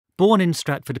Born in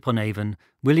Stratford-upon-Avon,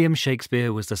 William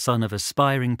Shakespeare was the son of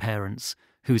aspiring parents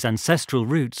whose ancestral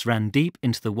roots ran deep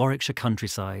into the Warwickshire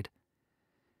countryside.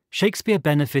 Shakespeare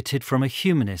benefited from a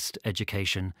humanist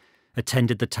education,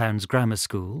 attended the town's grammar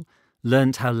school,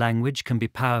 learnt how language can be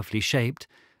powerfully shaped,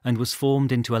 and was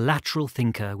formed into a lateral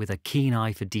thinker with a keen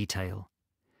eye for detail.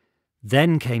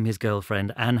 Then came his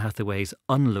girlfriend Anne Hathaway's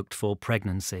unlooked-for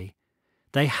pregnancy.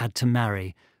 They had to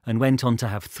marry and went on to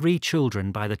have 3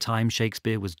 children by the time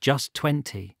Shakespeare was just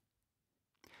 20.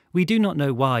 We do not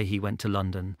know why he went to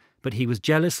London, but he was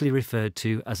jealously referred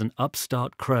to as an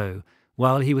upstart crow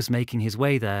while he was making his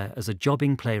way there as a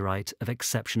jobbing playwright of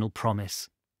exceptional promise.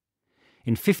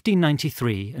 In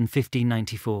 1593 and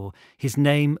 1594, his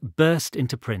name burst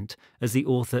into print as the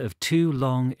author of 2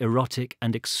 long, erotic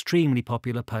and extremely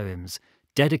popular poems,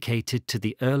 dedicated to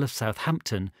the Earl of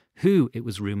Southampton, who, it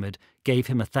was rumoured, gave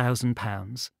him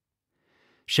 £1,000.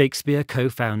 Shakespeare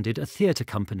co-founded a theatre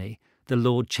company, the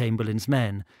Lord Chamberlain's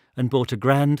Men, and bought a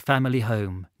grand family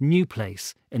home, New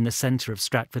Place, in the centre of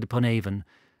Stratford-upon-Avon,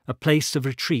 a place of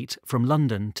retreat from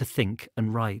London to think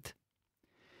and write.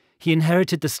 He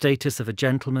inherited the status of a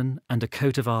gentleman and a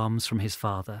coat of arms from his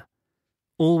father.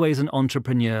 Always an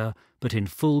entrepreneur, but in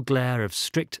full glare of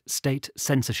strict state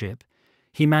censorship,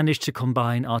 he managed to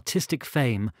combine artistic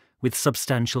fame with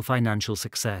substantial financial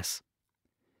success.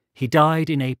 He died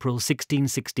in April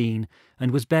 1616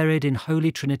 and was buried in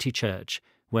Holy Trinity Church,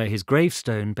 where his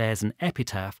gravestone bears an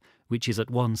epitaph which is at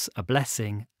once a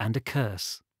blessing and a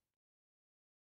curse.